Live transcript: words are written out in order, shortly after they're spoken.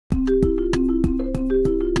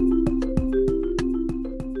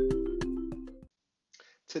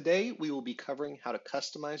Today, we will be covering how to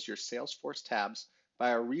customize your Salesforce tabs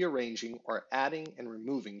by rearranging or adding and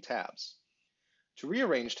removing tabs. To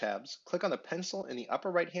rearrange tabs, click on the pencil in the upper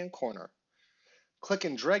right-hand corner. Click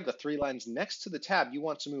and drag the three lines next to the tab you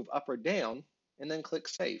want to move up or down, and then click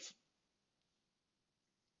Save.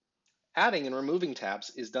 Adding and removing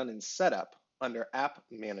tabs is done in Setup under App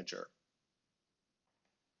Manager.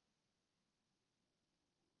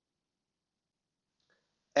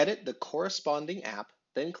 Edit the corresponding app,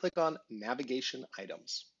 then click on Navigation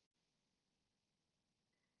Items.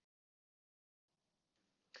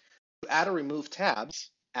 To add or remove tabs,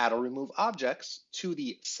 add or remove objects to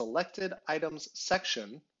the Selected Items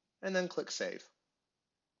section, and then click Save.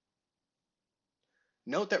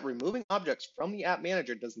 Note that removing objects from the App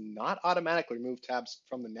Manager does not automatically remove tabs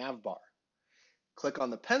from the navbar. Click on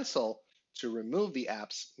the pencil to remove the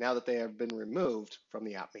apps now that they have been removed from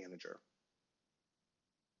the App Manager.